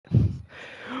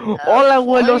Hola,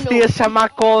 buenos Final. días,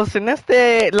 chamacos. En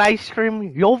este live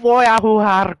stream, yo voy a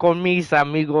jugar con mis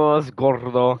amigos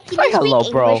Gordo. Can Say you speak hello,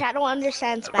 English? bro. I don't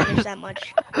understand Spanish that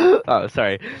much. Oh,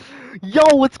 sorry. Yo,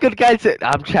 what's good, guys?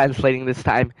 I'm translating this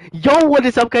time. Yo, what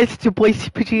is up, guys? It's your boy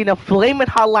CPG in a flaming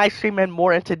hot live stream and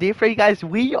more. And today, for you guys,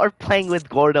 we are playing with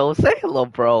Gordo. Say hello,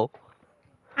 bro.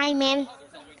 Hi, man.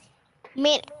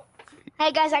 Man.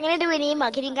 Hey, guys, I'm gonna do an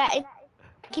emo. Can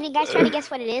you guys try to guess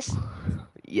what it is?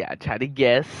 Yeah, try to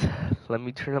guess. Let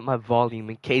me turn up my volume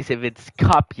in case if it's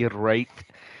copyright.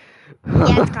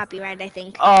 Yeah, it's copyright, I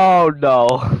think. Oh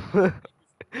no.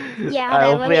 Yeah,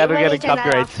 hold on. Hopefully I don't Let get me a turn that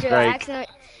copyright off too. I strike. accidentally.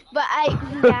 But I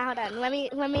yeah, hold on. Let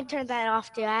me turn that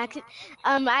off too. I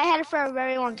had it for a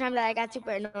very long time that I got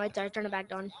super annoyed, so I turned it back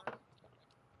on.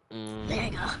 There you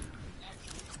Mm, go.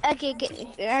 Okay,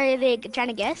 are they trying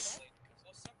to guess?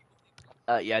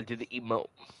 yeah, do the emote.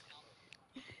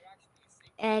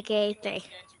 Okay, three.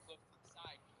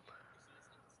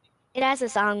 It has a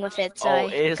song with it, so Oh, I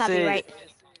is it copyright.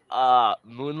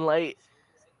 Moonlight?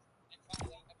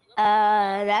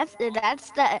 That's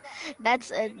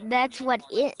what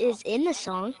it is in the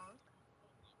song.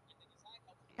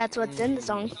 That's what's in the song.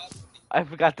 Mm, I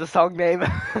forgot the song name.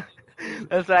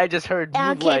 That's what I just heard.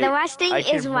 Okay, the Moonlight. last thing I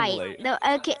hear is white. Moonlight.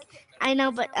 Okay, I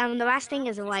know, but the last thing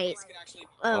is white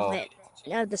of Oh, it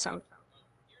of the song.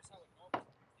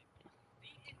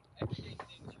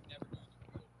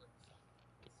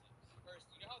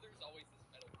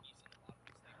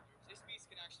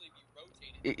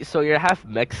 so you're half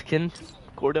Mexican,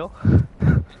 Gordo?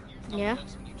 Yeah,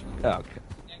 Oh, okay.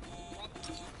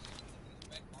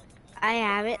 I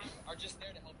have it.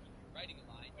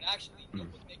 Mm.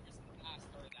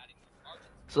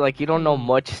 So like you don't know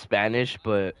much Spanish,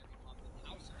 but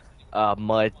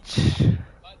much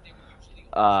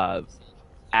uh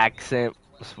accent,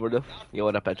 sort of. Yo,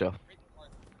 what up, Pedro?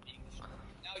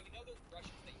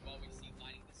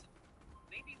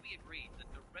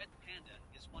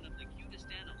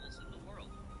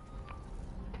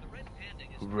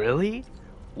 Really?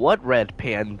 What red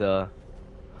panda?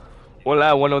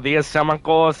 Hola, buenos días,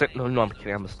 chamacos. No, no, I'm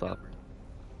kidding. I'm gonna stop.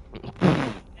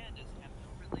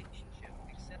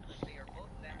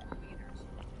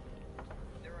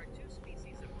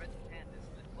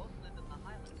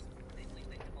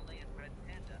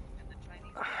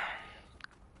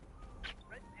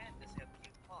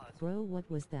 Bro, what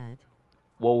was that?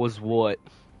 What was what?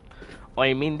 Oh,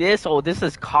 you mean this? Oh, this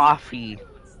is coffee.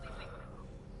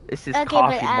 This is Okay,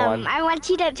 but coffee, man. I want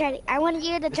you to try. I want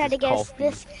you to This try is to guess coffee.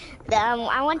 this.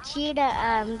 I want you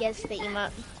to guess the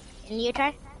emote. Can you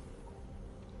try?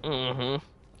 Mm-hmm.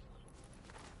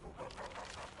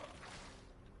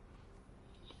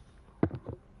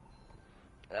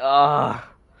 Uh,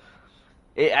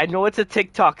 I know it's a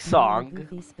TikTok Oh, my song.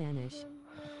 goofy Spanish.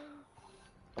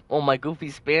 Oh, my goofy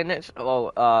Spanish.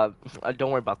 Oh,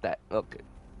 don't worry about that. Okay.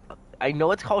 I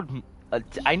know it's called.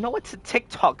 I know it's a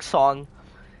TikTok song,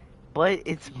 but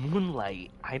it's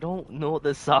Moonlight. I don't know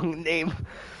the song name.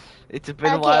 It's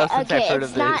been a Okay, while since I've okay. heard of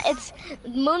It's not. this. It's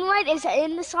Moonlight is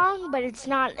in the song, but it's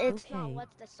not. It's not Okay. what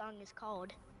the song is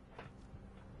called.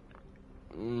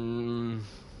 Mm,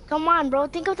 Come on, bro.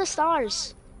 Think of the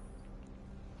stars.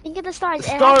 Think of the stars.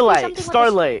 It has to be Starlight. something with the.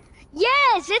 Starlight.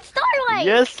 Yes, it's Starlight.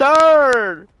 Yes,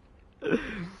 sir.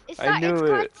 I It's knew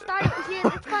called it. Star.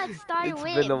 It's called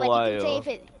It's been a Starwit, but you can say if while.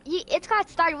 it. It's called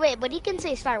Starwit, but you can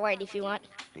say Starlight if you want.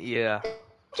 Yeah.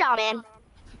 Good job, man.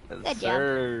 Yes, Good job.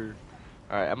 sir.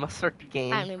 Alright, I'm gonna start the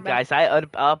I game. mean, bro. Guys, I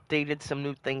updated some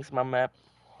new things in my map.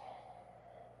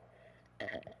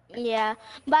 Yeah.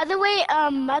 By the way,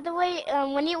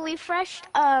 when you refreshed,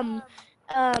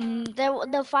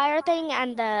 the fire thing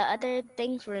and the other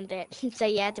things weren't there. So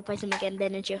you had to place them again,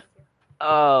 didn't you?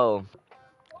 Oh.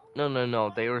 No, no, no.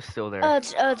 They were still there.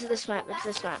 It's this map. It's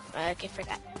this map. Okay,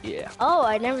 forgot. Yeah. Oh,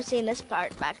 I never seen this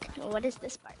part back. What is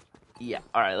this part? Yeah.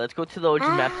 Alright, let's go to the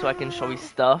OG map so I can show you Ah.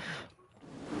 stuff.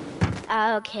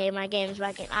 Okay, my game's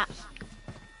working.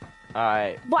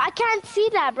 Alright. But I can't see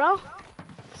that, bro.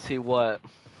 See what?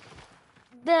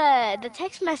 The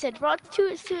text message, bro.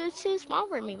 It's too small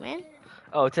for me, man.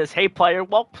 Oh, it says, "Hey player,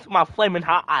 welcome to my flaming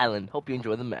hot island. Hope you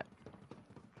enjoy the map."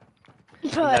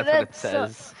 And Bro, that's what it that's so.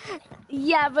 says.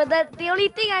 Yeah, but the only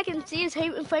thing I can see is hey,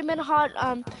 Flamin' Hot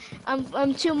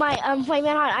to my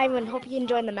Flamin' Hot Island. Hope you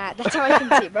enjoying the mat. That's all I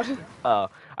can see, bro. Oh,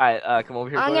 alright. Come over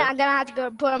here, Gordo. I'm gonna have to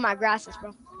go put on my glasses,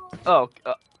 bro. Oh,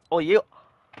 oh, you.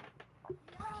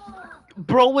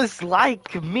 Bro was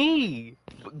like me.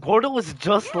 Gordo was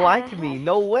just like Yeah, me.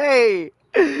 No way.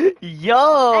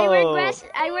 Yo.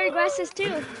 I wear glasses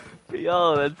too.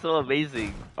 Yo, that's so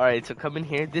amazing. Alright, so come in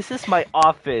here. This is my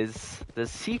office. The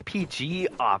CPG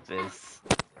office.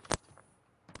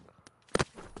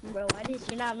 Bro, why did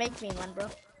you not make me one, bro?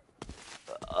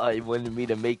 You wanted me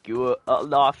to make you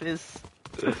an office.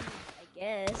 I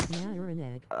guess. Yeah, you're an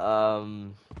egg.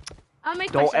 I'll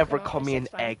make Don't myself ever an call office. me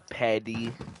It's an fine. egg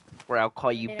patty, or I'll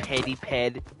call you Petty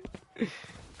Ped.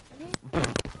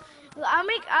 Well,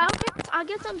 I'll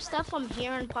get some stuff from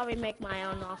here and probably make my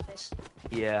own office.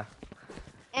 Yeah.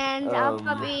 And I'll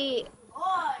probably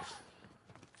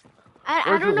I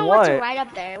Where'd you don't know what to want? write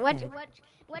up there. What Egg.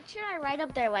 what should I write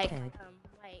up there like Egg.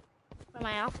 like for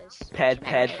my office? What Ped, should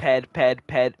I ped, write? ped, ped,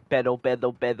 ped, pedo,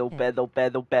 pedo, pedo, Egg. pedo,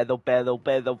 pedo, pedo, pedo,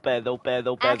 pedo, pedo,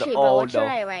 pedo, pedo. Actually, bro, Oh what should no.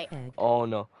 I write? Egg. Oh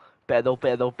no. Pedo,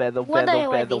 pedo, pedo, What do pedo, I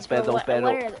write pedo, these, bro? pedo, What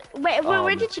pedo. are wait,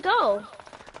 where did you go?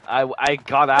 I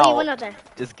got Oh, you out. went out there.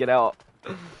 Just get out.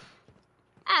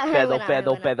 Ah, I Pedo, went out. I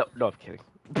pedo, went out. pedo. No, I'm kidding.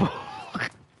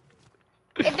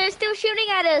 If they're still shooting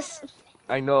at us.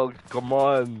 I know. Come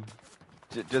on.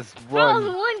 Just Bro, run.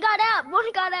 one got out.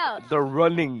 One got out. They're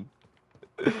running.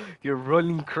 You're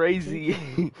running crazy.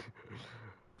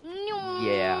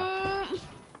 Yeah.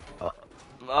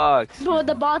 Oh, excuse Bro,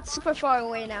 the me. bot's super far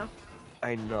away now.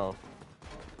 I know.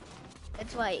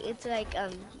 It's like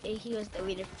he was the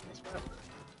leader from this world.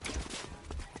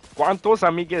 ¿Cuántos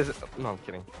amigues? No, I'm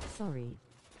kidding. Sorry.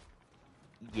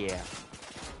 Yeah.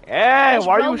 Hey, Does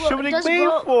why are bro you go- shooting does me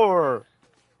bro- for?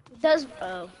 Does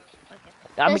okay.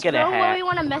 I'm Does gonna bro hack. really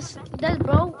wanna mess? Does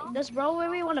bro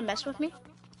really wanna mess with me?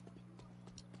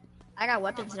 I got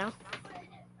weapons now.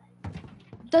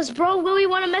 Does bro really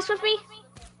wanna mess with me?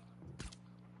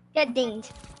 Get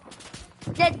dinged.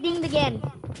 Get dinged again.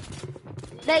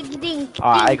 Get dinged.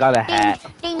 I got a hat.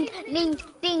 Dinged. Dinged.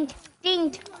 Dinged.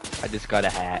 Dinged. I just got a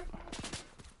hat.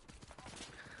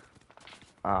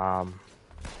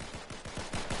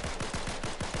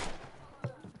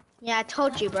 Yeah, I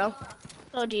told you, bro.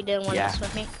 Told you didn't want to Yeah. mess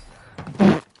with me.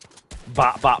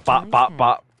 Bop, bop, bop, bop,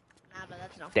 bop. Nah, but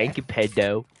that's not Thank you,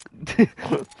 Pedro.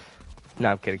 No,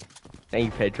 I'm kidding. Thank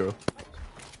you, Pedro.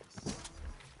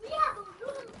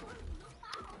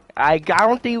 I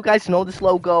don't think you guys know this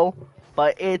logo,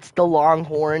 but it's the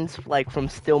Longhorns, like from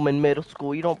Stillman Middle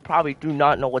School. You don't probably do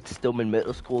not know what Stillman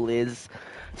Middle School is.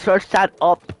 Search that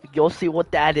up, you'll see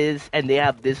what that is, and they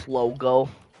have this logo.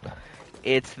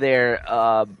 It's their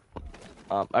I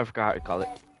forgot how to call it.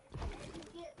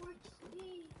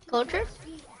 Culture?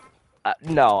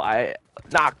 No,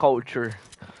 not culture.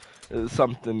 It was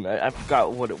something I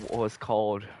forgot what it was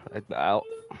called.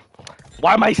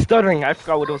 Why am I stuttering? I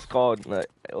forgot what it was called.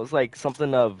 It was like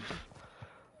something of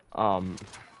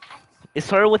it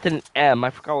started with an M. I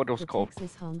forgot what it was The called.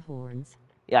 Texas Longhorns.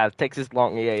 Yeah, Texas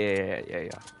Long. Yeah.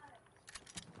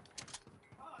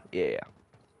 Yeah.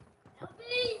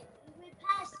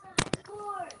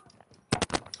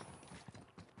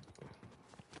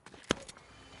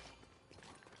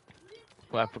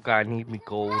 Well, I forgot. I need me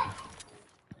gold.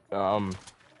 I'm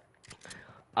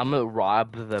gonna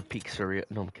rob the pizzeria.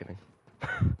 No, I'm kidding.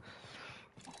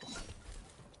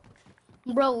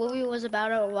 Bro, Louis was about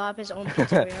to rob his own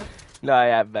pizzeria. No,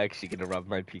 I'm actually gonna rob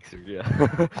my pizzeria.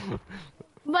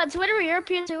 But it's literally your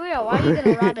pizzeria. Why are you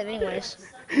gonna rob it anyways?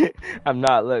 I'm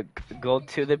not. Look, go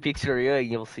to the pizzeria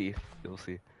and you'll see. You'll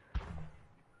see.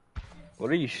 What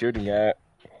are you shooting at?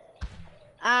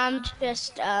 I'm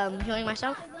just healing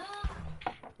myself.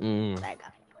 Mm.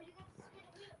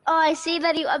 Oh, I see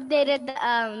that you updated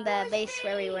the base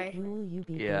everywhere. Will you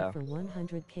be Yeah. good for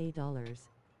 $100K?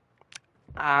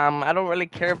 I don't really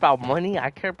care about money.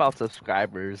 I care about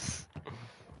subscribers.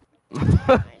 I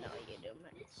know you do,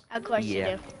 man. Of course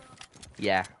Yeah. you do.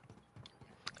 Yeah.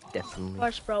 Of Definitely.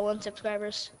 course, bro, 1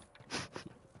 subscribers.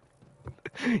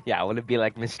 Yeah, I want to be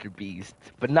like Mr. Beast,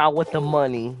 but not with the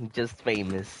money, just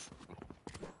famous.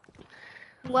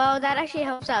 Well, that actually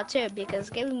helps out too, because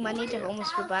giving money to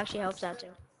homeless people actually helps out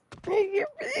too.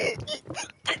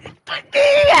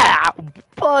 Yeah,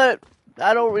 but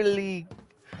I don't really.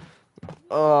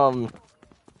 Well,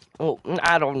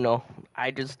 I don't know.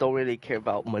 I just don't really care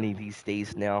about money these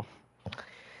days now.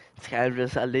 It's kind of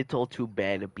just a little too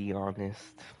bad, to be honest.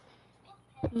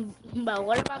 But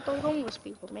what about those homeless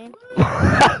people, man?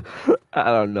 I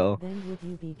don't know. Then would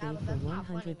you be Nah, gay but for that's not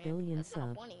funny, 100 man. billion That's not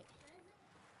subs? funny.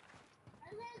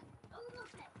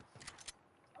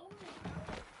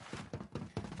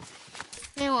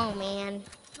 Oh man.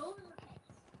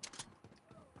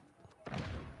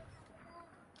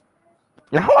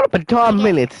 Now hold up a damn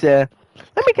minute, sir.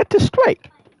 Let me get this straight.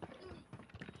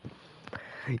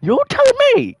 You're telling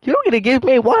me you're gonna give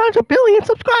me 100 billion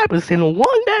subscribers in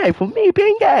one day for me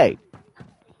being gay?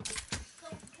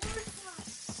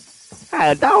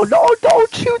 Hey, no,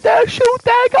 don't shoot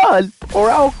that gun, or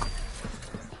I'll.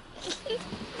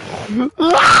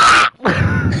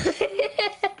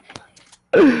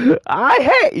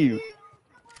 I hate you.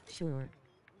 Sure.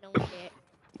 Don't get.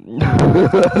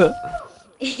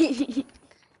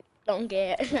 Don't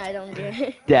get. I don't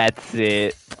get. That's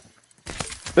it.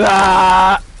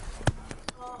 Ah!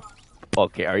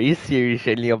 Okay, are you serious,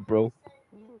 Shelia, bro?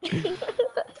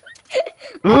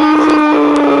 I got you,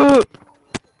 bro.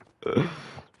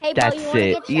 Hey, bro, you That's wanna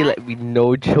it. get You chat? let me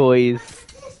no choice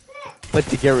but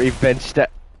to get revenge.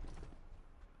 That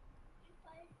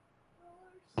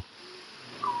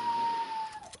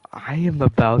I am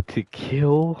about to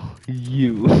kill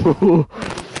you.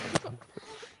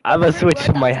 I'm gonna Remember, switch bro,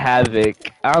 to my that's a joke.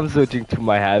 havoc. I'm switching to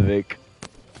my havoc.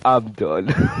 I'm done.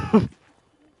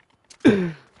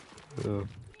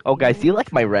 Oh, guys, do you You're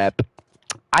like my trash. rap?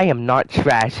 I am not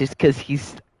trash. It's because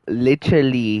he's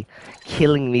literally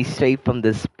killing me straight from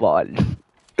the spawn.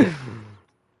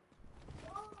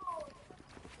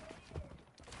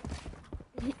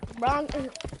 Wrong.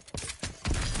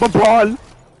 LeBron.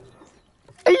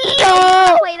 Bro, you wanna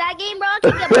Yeah! play that game, bro? I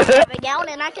can get my havoc out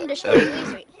and I can destroy you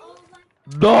easily.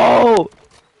 No!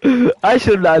 I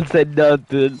should not say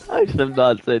nothing. I should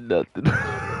not say nothing.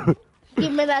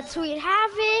 Give me that sweet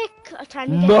havoc.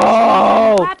 Time to get this sweet time to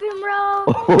No! clap him, bro.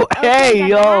 Oh, Okay, hey,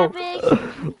 got the yo! havoc.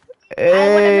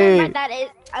 What I meant by Hey! that is,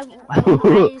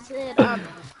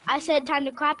 I said time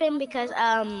to clap him because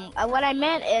what I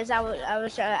meant is I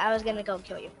was gonna go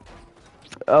kill you.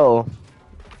 Oh,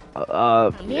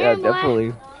 Come yeah, here, boy.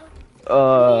 definitely.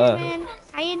 Come here, Uh, man.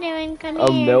 How you doing? Come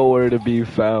I'm here. nowhere to be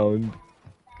found.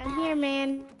 Come here,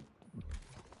 man.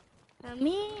 Come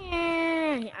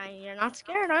here. You're not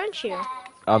scared, aren't you?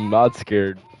 I'm not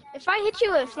scared. If I hit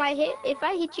you with my if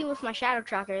I hit you with my shadow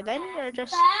tracker, then you're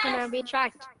just gonna be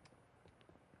tracked.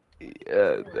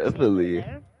 Yeah, See over definitely.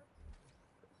 there.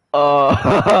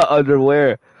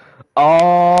 Underwear.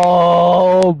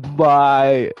 Oh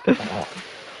my.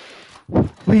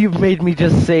 You've made me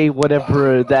just say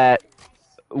whatever that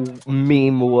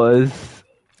meme was.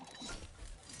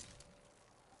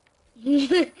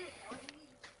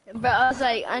 Bro, I was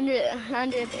like,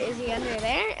 is he under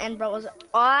there? And bro was,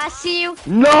 oh, I see you.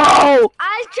 No!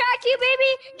 I tracked you,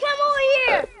 baby. Come over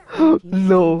here. Wait, you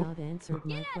still No. not answered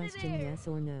my Get out of question, there. yes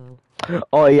or no.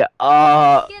 Oh yeah,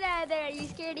 Get out of there, you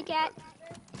scaredy cat.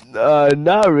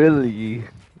 not really.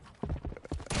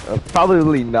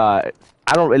 Probably not.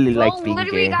 I don't really Bro, like being literally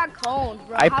gay. got coned,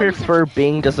 bro. I How does it? prefer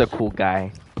being just a cool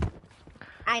guy.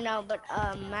 I know, but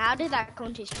how did that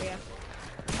cone taste for you?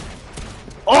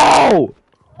 Oh!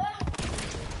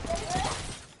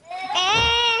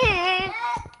 Eh.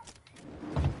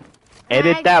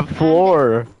 Edit that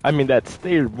floor. I mean that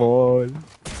stair, boy.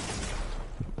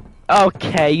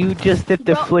 Okay, you just did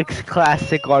the Bro, Flicks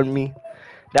classic on me.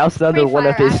 That was another one pre-fire.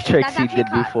 of his Actually, tricks he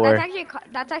did before.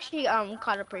 that's actually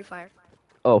called a pre-fire.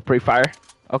 Oh, pre-fire?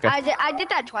 Okay. I did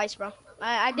that twice, bro.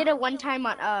 I did it one time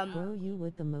on Bro, you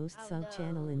with the most sub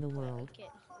channel in the world.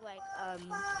 like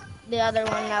the other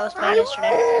one that was playing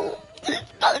yesterday.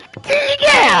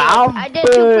 Yeah, Hey, I'm good. I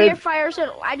did two pre-fires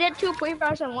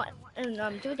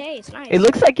in 2 days. It Nice.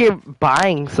 looks like you're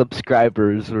buying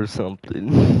subscribers or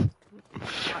something.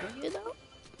 Are you though?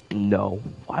 No.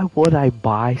 Why would I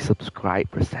buy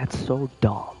subscribers? That's so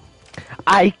dumb.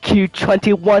 IQ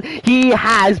 21, he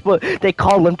has, but they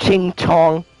call him Ching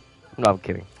Chong. No, I'm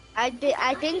kidding. I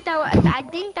think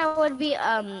that would be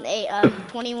a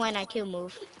 21 IQ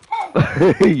move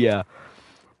Yeah.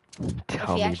 if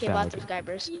Tell he me actually bought about it.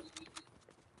 subscribers.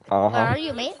 Where Uh are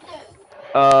you, mate?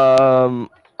 huh.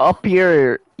 Up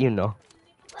here, you know.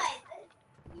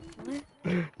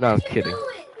 No, I'm kidding.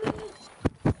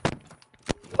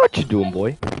 What you doing,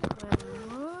 boy?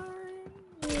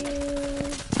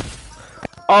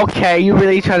 Okay, you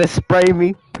really trying to spray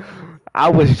me? I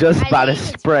was just I about to didn't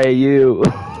even spray you.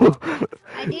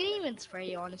 I didn't even spray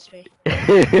you, honestly.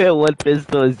 What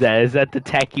pistol is that? Is that the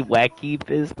tacky wacky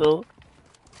pistol?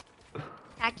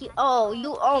 Tacky.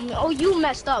 You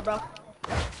messed up, bro.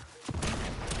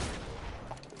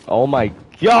 Oh my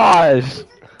gosh!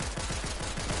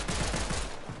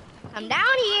 I'm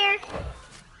down here.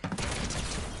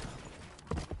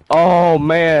 Oh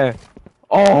man!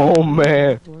 Oh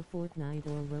man! Or Fortnite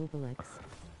or Roblox.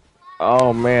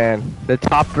 Oh man! The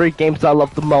top 3 games I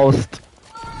love the most.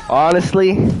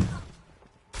 Honestly,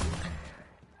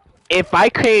 if I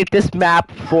create this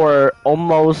map for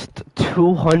almost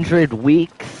 200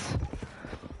 weeks,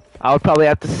 I would probably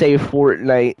have to say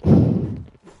Fortnite.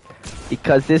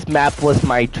 Because this map was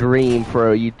my dream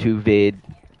for a YouTube vid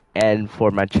and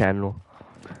for my channel.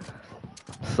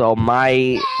 So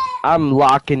I'm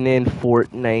locking in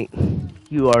Fortnite.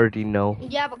 You already know.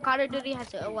 Yeah, but Call of Duty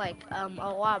has a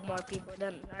lot more people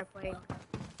than are playing.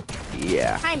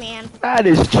 Yeah, Hi, man. that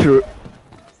is true.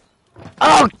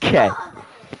 Okay.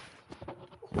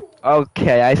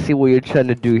 Okay, I see what you're trying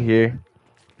to do here.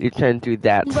 You're trying to do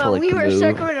that But slick we were move.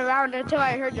 circling around until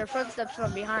I heard your footsteps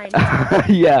from behind.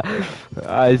 Yeah,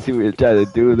 I see what you're trying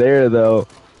to do there, though.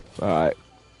 Alright,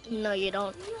 No, you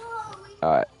don't.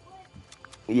 alright.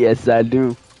 Yes, I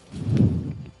do.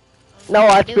 No, If you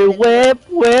watch do, me then do it. whip,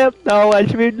 whip. No,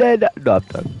 watch me dead. No, I'm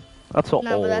done. That's so No,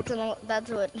 but old. that's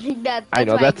what I that's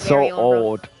know, like that's so very old, bro.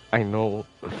 old. I know.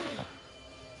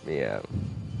 Yeah.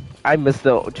 I miss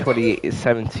the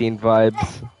 2017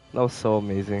 vibes. That was so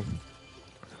amazing.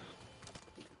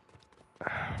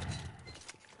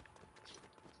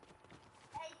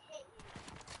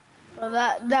 Well,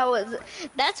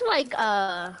 that's like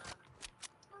at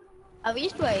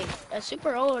least like a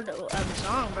super old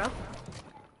song, bro.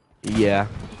 Yeah.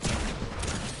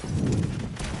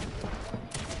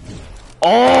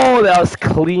 Oh, that was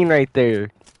clean right there.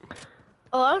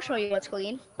 Oh, I'll show you what's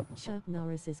clean. Chuck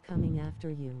Norris is coming after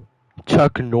you.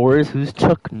 Chuck Norris? Who's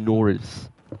Chuck Norris?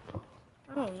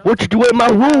 I don't know. What you doing in my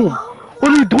room?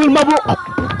 What are you doing in my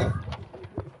room?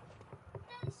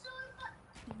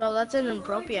 Bro, that's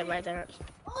inappropriate right there.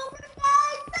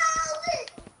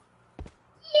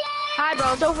 Hi,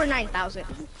 bro. It's over 9,000.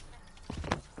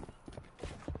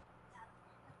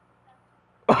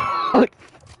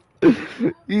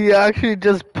 He actually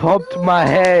just pumped my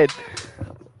head.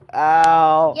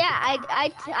 Ow. Yeah,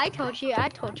 I told you. I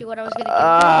told you what I was gonna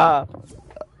Ah.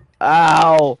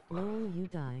 Ow. Lol, you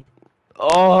died.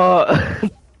 Oh.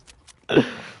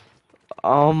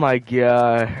 Oh my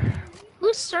god. give.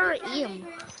 Who's Sir Ian?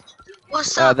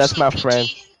 What's up, That's my CPT? friend.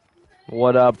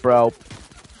 What up, bro?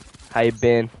 How you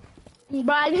been?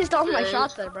 Bro, I just stole my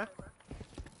shot there, bro.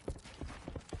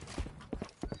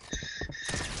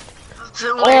 I've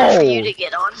been waiting for you Oh. to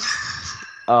get on.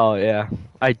 Oh yeah.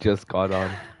 I just got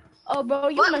on. Oh, bro,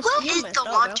 you What messed is up, the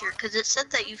bro. launcher? Because it said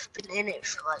that you've been in it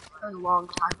for like a long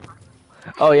time.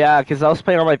 Oh yeah, cause I was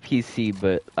playing on my PC,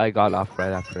 but I got off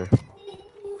right after. Okay.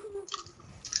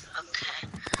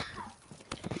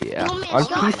 Yeah. You missed On out,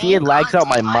 PC man. it lags out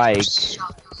my mic.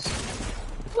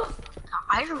 The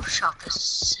item shop is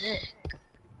sick.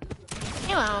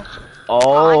 You know.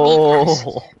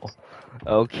 Oh.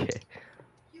 Okay.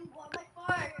 Oh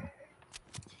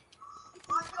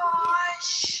my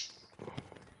gosh.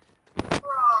 Bro.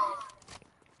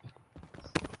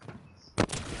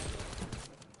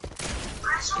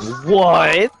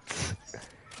 What?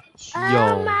 Oh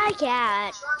Yo. my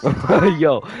god.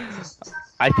 Yo.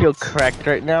 I feel cracked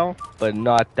right now, but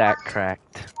not that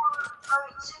cracked.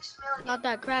 Not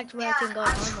that cracked where I can go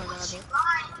armor on you.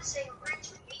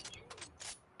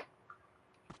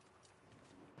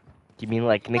 You mean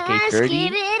like Nick Let's A30?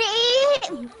 get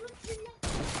it in.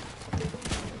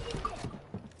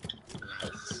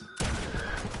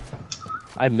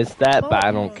 I missed that, but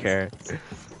I don't care.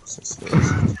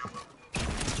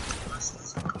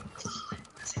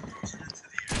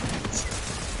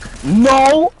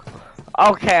 No!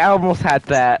 Okay, I almost had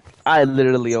that. I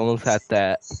literally almost had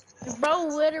that. Bro,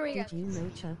 literally. Did you know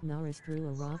Chuck Norris threw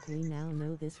a rock? We now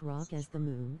know this rock as the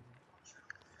moon.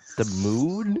 The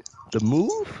moon? The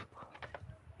move?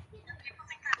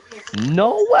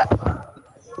 No!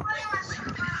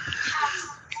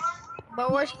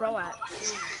 But where's bro at?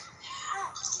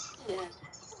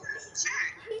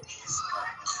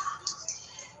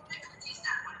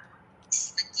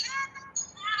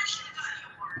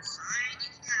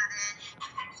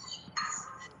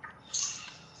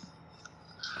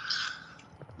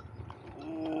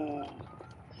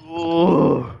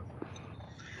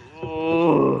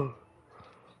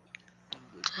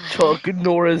 Chuck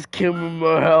Norris came in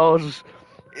my house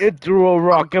and threw a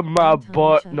rock in my One time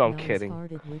butt. Chuck No, I'm Norris kidding.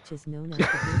 farted, which is known as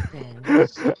the Big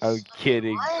Bang. I'm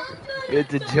kidding.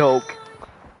 It's a joke.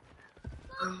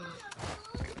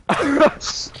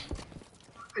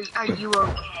 Are you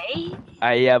okay?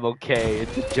 I am okay.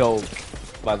 It's a joke,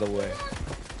 by the way.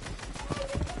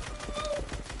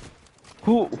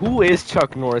 Who is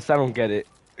Chuck Norris? I don't get it.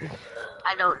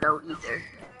 I don't know either.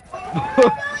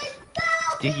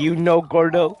 Do you know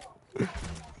Gordo?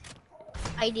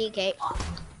 IDK.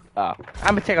 Oh,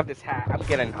 I'm gonna take off this hat. I'm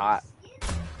getting hot.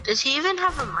 Does he even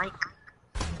have a mic?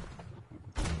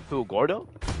 Who, Gordo?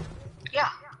 Yeah.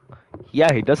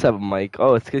 Yeah, he does have a mic.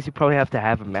 Oh, it's because you probably have to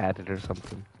have him added or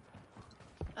something.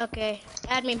 Okay,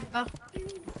 add me, bro.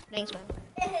 Thanks, man.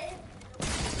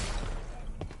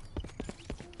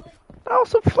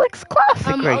 Also, Flex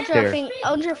Classic right there.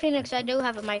 Ultra Phoenix, I do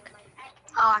have a mic.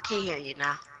 Oh, I can hear you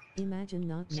now. Imagine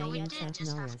not So we knowing did Chuck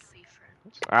just have Norris. to be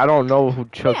friends. I don't know who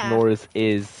Chuck Yeah. Norris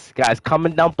is. Guys,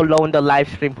 comment down below in the live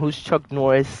stream. Who's Chuck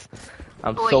Norris?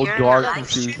 I'm Oh, wait, so you're in the dark live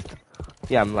stream? confused.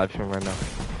 Yeah, I'm live streaming right now.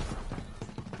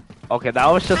 Okay, that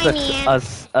was just Hi, man.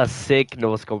 a sick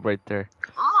no scope right there.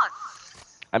 Oh,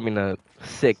 I mean a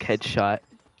sick headshot.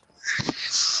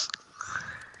 this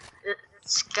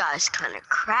guy's kind of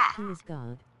crap. He is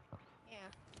God.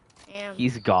 Yeah.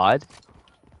 He's God.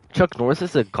 Chuck Norris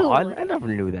is a god. Who? I never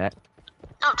knew that.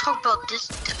 Don't talk about this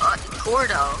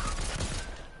Gordo.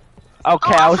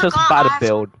 Okay, Oh, I I was just forgot about I to have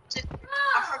build. I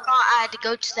forgot I had to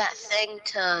go to that thing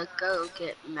to go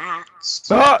get mats.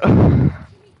 Ah!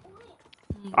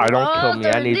 I don't kill me.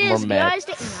 I Brother, need more this guy's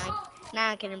meds. Nah,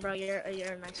 I'm kidding, bro. You're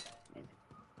nice.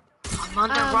 I'm on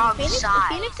the wrong side.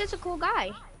 Phoenix is a cool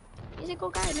guy. He's a cool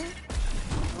guy, man.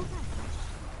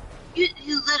 You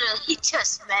literally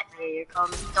just met me. You're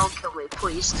calling me. Don't kill me,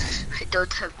 please. I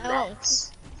don't have I won't.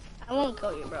 mats. I won't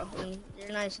kill you, bro. You're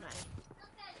nice.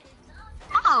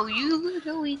 Oh, you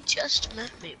literally just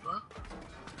met me, bro.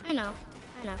 I know.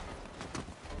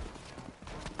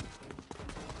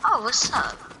 Oh, what's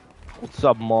up? What's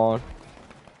up, Mon?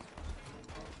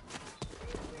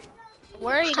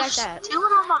 Where are you guys at? Doing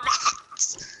on my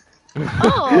mats.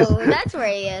 Oh, that's where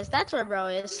he is. That's where bro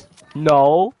is.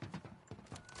 No.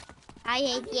 Hi,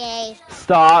 yay.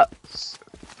 Stop.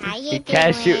 How you You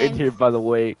can't shoot in doing? here, by the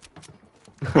way.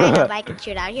 I know, but I can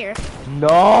shoot out here.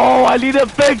 No, I need to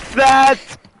fix that.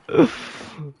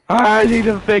 I need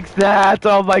to fix that.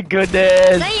 Oh my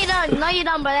goodness. No, you don't. No, you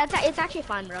don't. But it's actually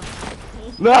fun, bro.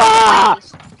 Ah!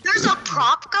 There's a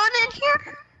prop gun in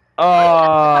here? Uh,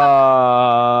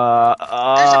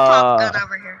 There's a prop gun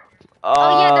over here.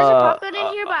 Oh yeah, there's a prop gun in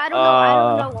here, but I don't know. I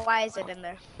don't know why is it in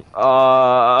there.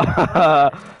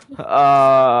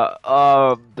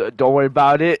 Don't worry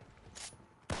about it.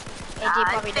 AD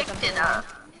probably did picked something it wrong. up.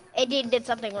 AD did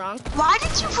something wrong. Why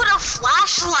did you put a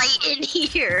flashlight in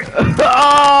here? Confused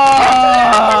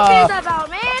Ah! about,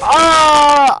 man.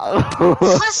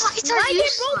 Flashlights Why are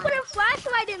did bro put useless. a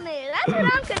flashlight in there? That's what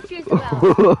I'm confused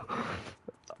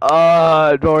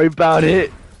about. Don't worry about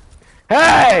it.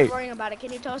 Hey! I'm worrying about it.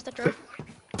 Can you tell us the truth?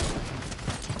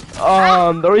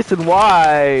 The reason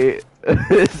why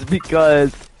is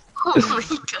because Oh my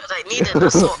god, I need an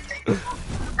assault rifle.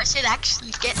 I should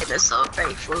actually get an assault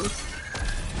rifle.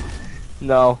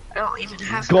 no. I don't even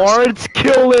have Guards,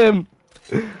 kill him!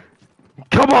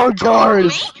 Come on,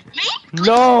 guards! Me? Me?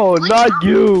 No, Please not don't.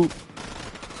 you!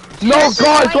 No, This is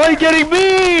guards, why are you like- getting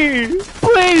me?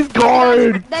 Please,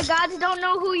 guard! The gods don't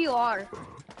know who you are.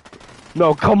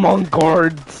 No, come on,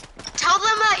 guards. Tell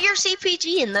them that you're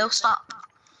CPG and they'll stop.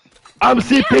 I'm Yeah, but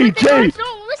the CPG! gods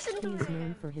don't listen to He's me.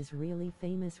 known for his really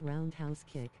famous roundhouse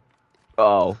kick.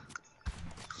 Oh.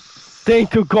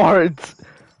 Thank you, guards.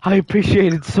 I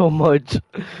appreciate it so much.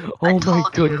 Oh my told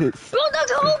you. goodness. Bro,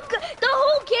 the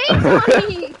whole game's on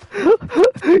me.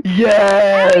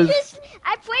 Yes!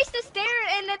 I placed the stair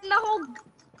and then the whole.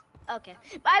 Okay,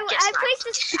 I placed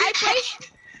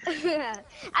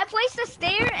I placed the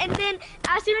stair and then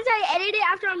as soon as I edit it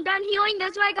after I'm done healing,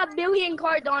 that's why I got billion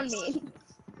cards on me.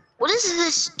 What is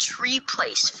this tree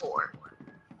place for?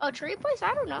 Oh, tree place?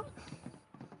 I don't know.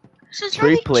 This is Tree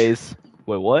really place.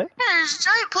 Wait, what? Yeah, there's a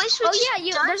giant place with Oh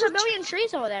yeah, there's a giant- billion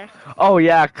trees over there. Oh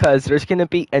yeah, cause there's gonna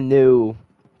be a new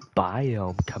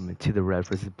biome coming to the red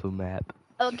versus blue map.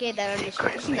 Okay, then I'm just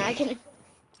not gonna.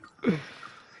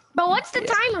 But what's the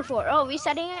timer for? Oh,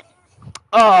 resetting it?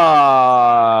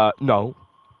 No.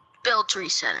 build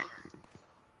resetting.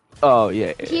 Oh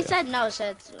yeah. He yeah. said no, so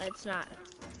it's not.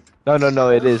 No,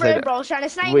 it is. Fred Like, bro's trying to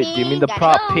snipe wait, me. do you mean the Gotta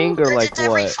prop go. ping or like It's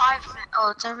every what? 5 minutes. Oh,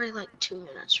 it's every like 2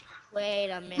 minutes. Wait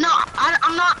a minute. No,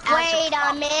 I'm not. as Wait a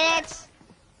prop. minute.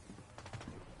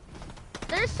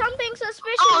 There's something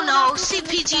suspicious. Oh no, about this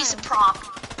CPG's a guy. prop.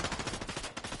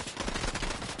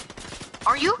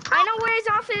 Are you a I prop? know where his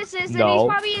office is, and No. he's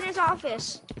probably in his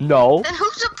office. No. Then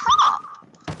who's a prop?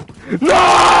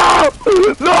 No!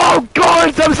 No,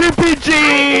 guards, I'm CPG! I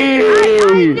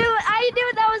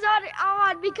knew that was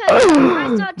odd because I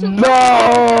saw two.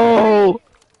 No!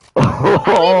 I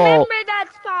remember that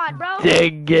spot, bro.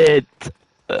 Dang it!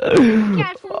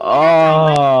 Can't fool me.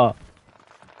 Oh,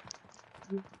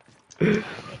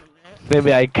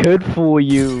 maybe I could fool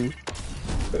you.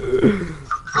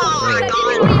 Oh my Because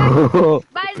god. you know,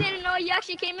 but I didn't know you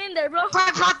actually came in there, bro.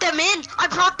 I brought them in. I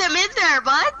brought them in there,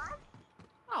 bud.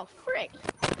 Oh, frick.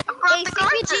 I brought Hey, the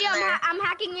guards CPG, in there. I'm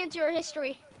hacking into your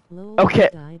history. Lol, Okay.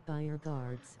 died by your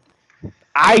guards.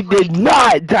 I did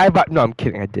not die by. No, I'm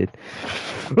kidding. I did.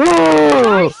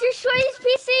 Guys, destroy his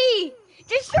PC!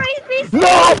 Destroy his PC!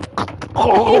 No!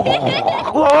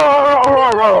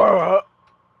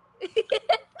 Are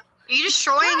you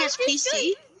destroying his Guys,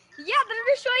 PC? Yeah,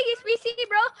 they're destroying his PC,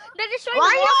 bro. They're destroying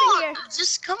Why the walls in y'all here.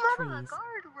 just come out of the Trees.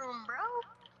 guard room, bro?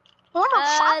 I wanna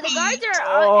fight. The guards are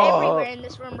Oh. everywhere in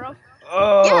this room, bro.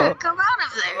 Yeah, Oh, come out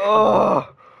of there. oh,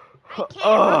 I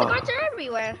can't, bro. The oh, guards are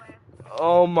everywhere.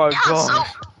 oh my Yeah, so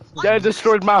gosh. what? That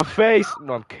destroyed my face.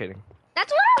 No, I'm kidding.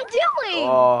 That's what I'm doing.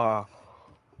 Oh,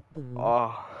 Boom.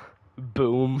 oh,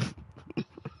 boom.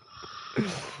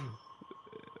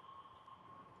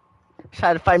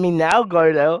 Try to find me now,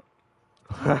 Gordo.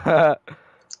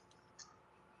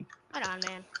 Hold on,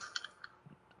 man.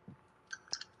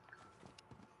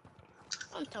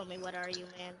 Don't tell me what are you,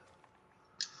 man.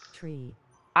 Tree.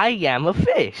 I am a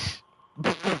fish.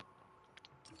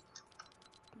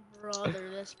 Brother,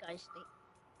 this guy stinks.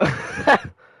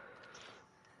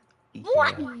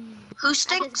 What? Yeah. Who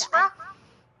stinks, bro?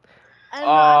 No,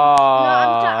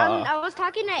 Uh, I was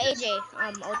talking to AJ,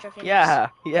 Ultra Phoenix. yeah,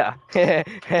 yeah.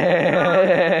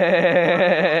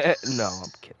 No,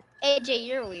 I'm kidding. AJ,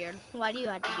 you're weird. Why do you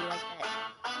have to be like that?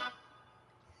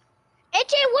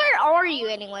 AJ, where are you,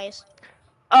 anyways?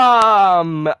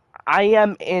 I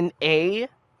am in a.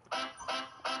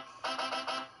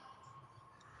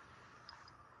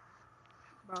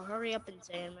 Bro, hurry up and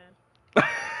say it, man.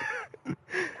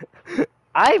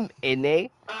 I'm in a.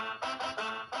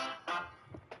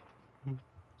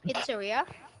 Pizzeria?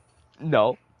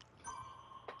 No.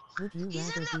 Would you He's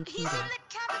rather in be the he's Peter? in the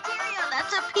cafeteria.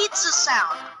 That's a pizza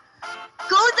sound.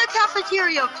 Go to the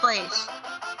cafeteria place.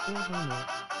 Or Homer?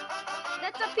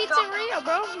 That's a pizzeria,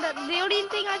 bro. The only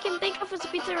thing I can think of is a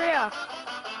pizzeria.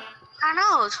 I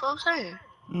know, that's what I'm saying.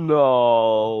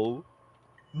 No.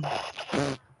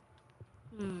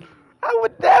 Hmm. I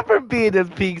would never be in a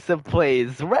pizza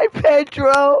place, right,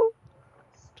 Pedro?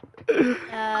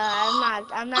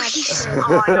 I'm not sure.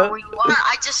 Oh, I know where you are.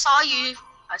 I just saw you.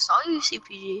 I saw you,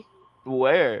 CPG.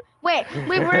 Where? Wait,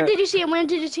 where did you see him? Where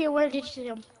did you see him? Where did you see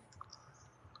him?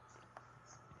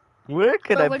 Where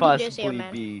could Bro, I where did you see him, possibly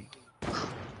man? be?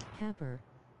 Capper.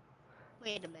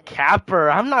 Wait a minute. Capper?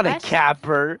 I'm not a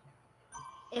capper.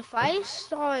 If I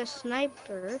saw a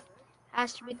sniper,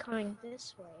 has to be coming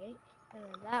this way, and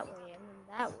then that way, and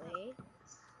then that way,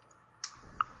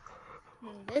 and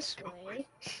then this way.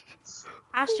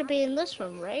 Has to be in this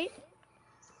room, right?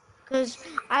 Because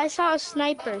I saw a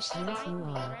sniper Yes, you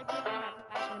are. right behind my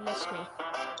back and missed me.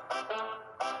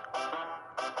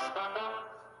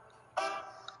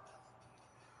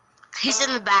 He's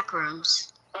in the back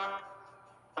rooms.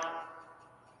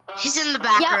 He's in the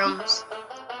back Yep. rooms.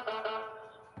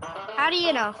 How do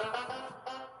you know?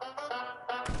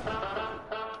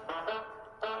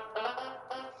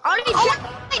 Already Oh, checked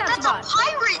wait, that that's a spot.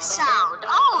 pirate sound.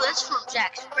 Oh, that's from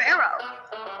Jack Sparrow.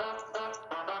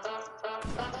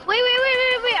 Wait.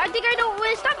 I think I know.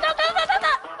 Wait, stop.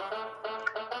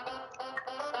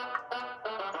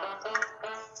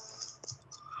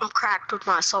 I'm cracked with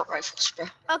my assault rifle spray.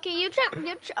 Okay, you check.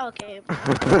 Okay.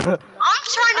 I'm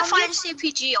trying to find you-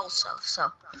 CPG also, so.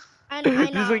 I know.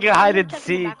 He's like a hide I'm and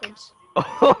checking the seek. backwards.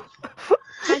 Oh.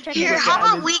 I'm checking Here, the how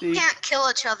backwards. about we can't kill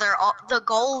each other? The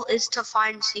goal is to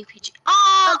find CPG.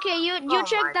 Oh! Okay, you Oh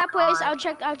check my that place. God.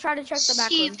 I'll try to check the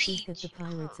back rooms. Is that the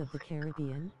Pirates of the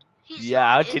Caribbean? He's Yeah,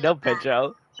 not how'd you in know, the back.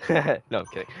 Pedro? No, I'm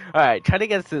kidding. Alright, try to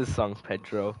guess this song,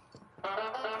 Pedro.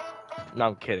 No,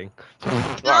 I'm kidding. You're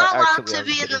Alright, not allowed actually, to I'm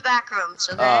be in kidding. the back rooms,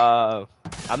 okay?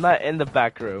 I'm not in the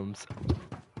back rooms.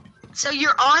 So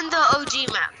you're on the OG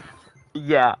map.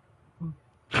 Yeah.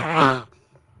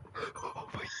 Oh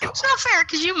my It's not fair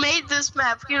because you made this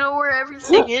map. You know where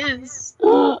everything is.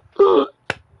 god.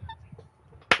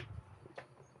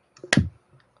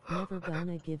 Never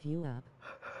gonna give you up.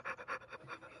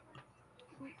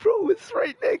 Bro was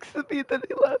right next to me, then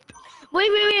he left. Wait.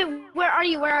 Where are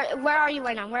you? Where are you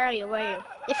right now? Where are you?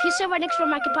 If he's still right next to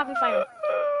him, I can probably find him.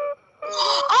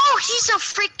 Oh, he's a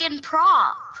freaking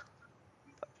prop.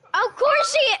 Of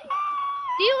course he.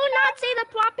 Do you not see the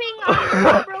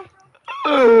plopping, bro?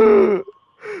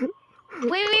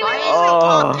 Wait. Why is the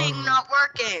popping not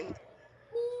working?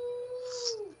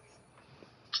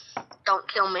 Don't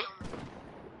kill me.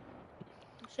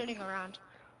 I'm shooting around.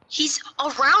 He's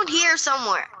around here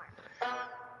somewhere.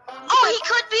 Oh, he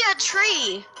could be a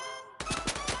tree.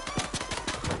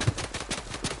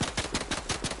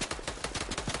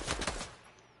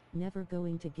 Never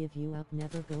going to give you up,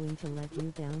 never going to let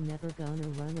you down, never gonna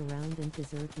run around and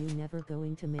desert you, never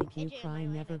going to make you cry,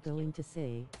 never going to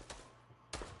say.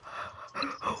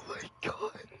 Oh my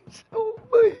gosh. Oh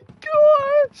my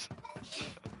gosh.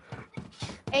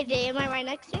 Hey, Jay, am I right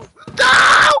next to you?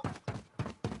 No!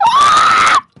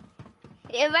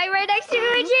 Am I right next to you,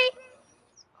 AJ?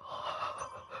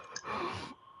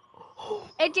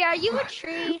 AJ, are you a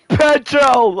tree?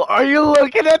 Pedro, are you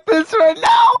looking at this right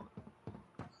now?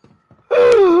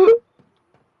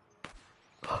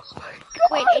 Oh my god.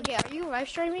 Wait, AJ, are you live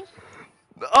streaming?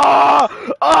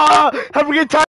 Have a good time.